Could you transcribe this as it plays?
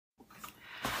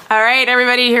All right,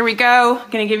 everybody, here we go.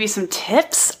 I'm going to give you some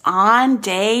tips on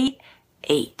day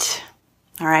 8.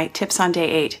 All right, tips on day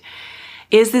 8.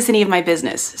 Is this any of my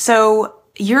business? So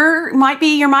your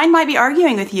mind might be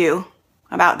arguing with you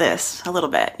about this a little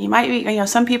bit. You might be,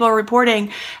 some people are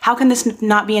reporting, how can this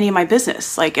not be any of my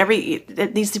business? Like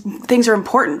these things are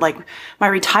important, like my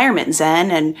retirement, Zen,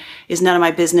 and is none of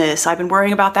my business. I've been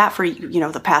worrying about that for,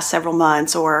 the past several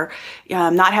months, or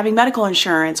not having medical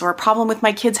insurance, or a problem with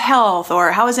my kids' health,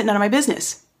 or how is it none of my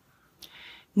business?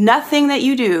 Nothing that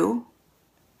you do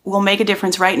will make a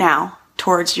difference right now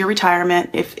towards your retirement,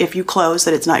 if you close,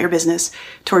 that it's not your business,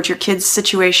 towards your kids'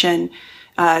 situation,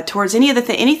 towards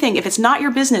anything. If it's not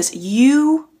your business,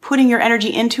 you putting your energy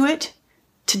into it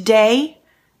today,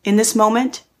 in this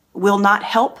moment, will not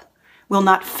help, will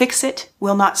not fix it,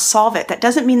 will not solve it. That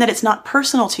doesn't mean that it's not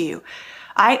personal to you.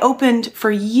 I opened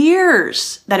for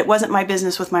years that it wasn't my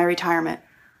business with my retirement.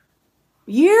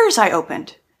 Years I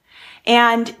opened.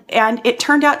 And it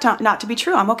turned out not to be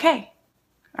true. I'm okay.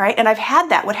 All right. And I've had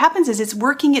that. What happens is it's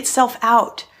working itself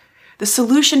out. The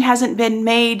solution hasn't been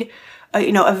made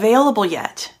available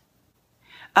yet.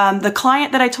 The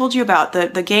client that I told you about,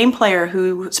 the game player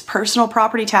whose personal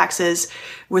property taxes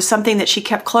was something that she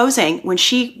kept closing.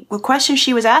 The question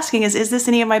she was asking is this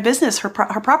any of my business, her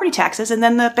property taxes? And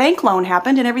then the bank loan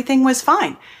happened and everything was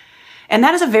fine. And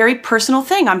that is a very personal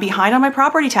thing. I'm behind on my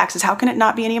property taxes. How can it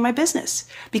not be any of my business?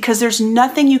 Because there's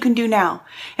nothing you can do now.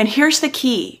 And here's the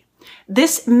key.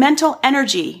 This mental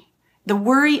energy, the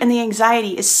worry and the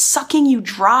anxiety, is sucking you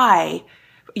dry.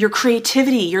 Your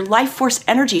creativity, your life force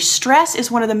energy. Stress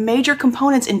is one of the major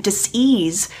components in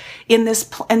dis-ease in this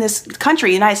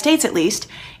country, United States at least.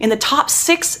 In the top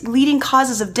 6 leading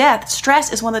causes of death,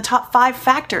 stress is one of the top 5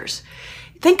 factors.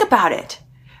 Think about it.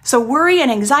 So worry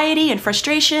and anxiety and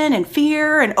frustration and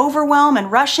fear and overwhelm and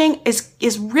rushing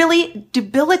is really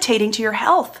debilitating to your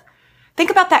health. Think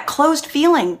about that closed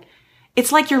feeling.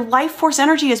 It's like your life force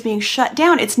energy is being shut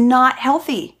down. It's not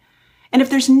healthy. And if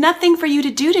there's nothing for you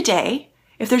to do today,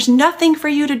 it's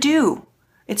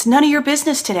none of your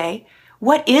business today.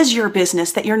 What is your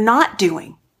business that you're not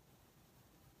doing?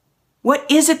 What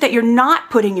is it that you're not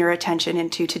putting your attention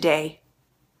into today?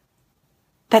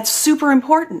 That's super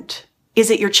important.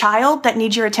 Is it your child that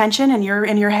needs your attention and you're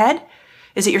in your head?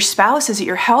 Is it your spouse? Is it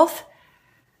your health?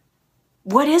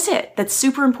 What is it that's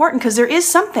super important? Because there is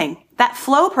something. That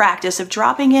flow practice of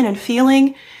dropping in and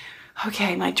feeling,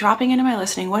 okay, am I dropping into my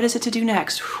listening? What is it to do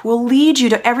next? Will lead you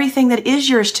to everything that is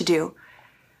yours to do.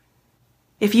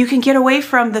 If you can get away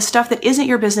from the stuff that isn't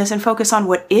your business and focus on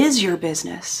what is your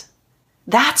business,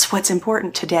 that's what's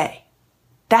important today.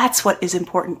 That's what is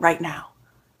important right now.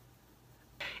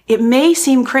 It may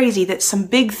seem crazy that some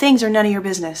big things are none of your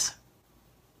business,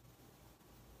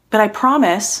 but I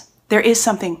promise there is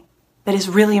something that is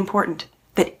really important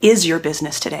that is your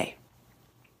business today.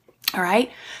 All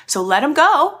right? So let them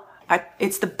go.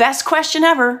 It's the best question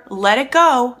ever. Let it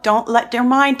go. Don't let their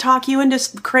mind talk you into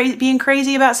being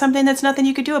crazy about something that's nothing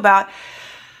you could do about.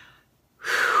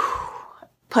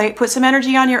 Put some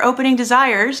energy on your opening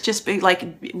desires. Just be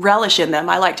relish in them.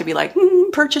 I like to be like,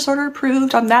 purchase order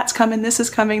approved. That's coming. This is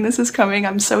coming. This is coming.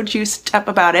 I'm so juiced up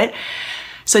about it.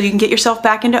 So you can get yourself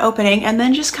back into opening and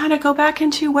then just kind of go back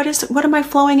into what am I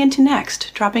flowing into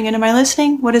next? Dropping into my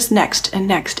listening. What is next and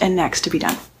next and next to be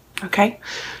done? Okay.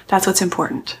 That's what's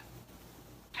important.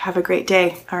 Have a great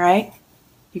day, all right?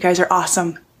 You guys are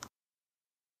awesome.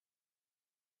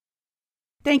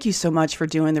 Thank you so much for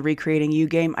doing the Recreating You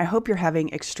game. I hope you're having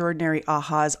extraordinary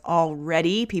ahas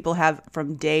already. People have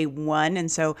from day 1.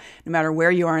 And so no matter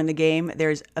where you are in the game,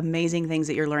 there's amazing things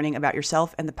that you're learning about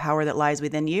yourself and the power that lies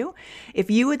within you. If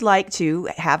you would like to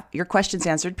have your questions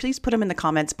answered, please put them in the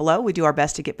comments below. We do our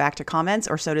best to get back to comments,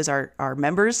 or so does our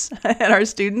members and our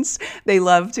students. They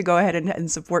love to go ahead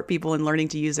and support people in learning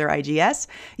to use their IGS.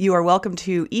 You are welcome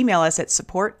to email us at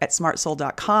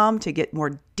support@smartsoul.com to get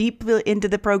more deep into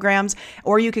the programs,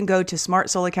 or you can go to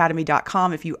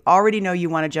smartsoulacademy.com if you already know you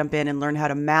want to jump in and learn how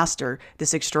to master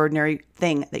this extraordinary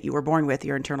thing that you were born with,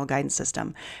 your internal guidance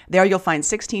system. There you'll find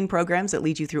 16 programs that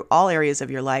lead you through all areas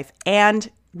of your life and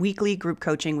weekly group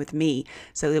coaching with me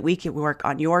so that we can work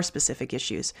on your specific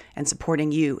issues and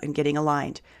supporting you and getting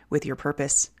aligned with your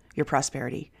purpose, your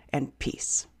prosperity, and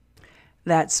peace.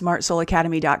 That's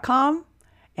smartsoulacademy.com,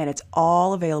 and it's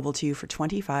all available to you for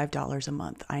 $25 a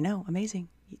month. I know, amazing.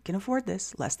 You can afford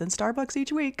this, less than Starbucks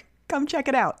each week. Come check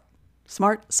it out.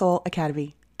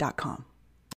 smartsoulacademy.com.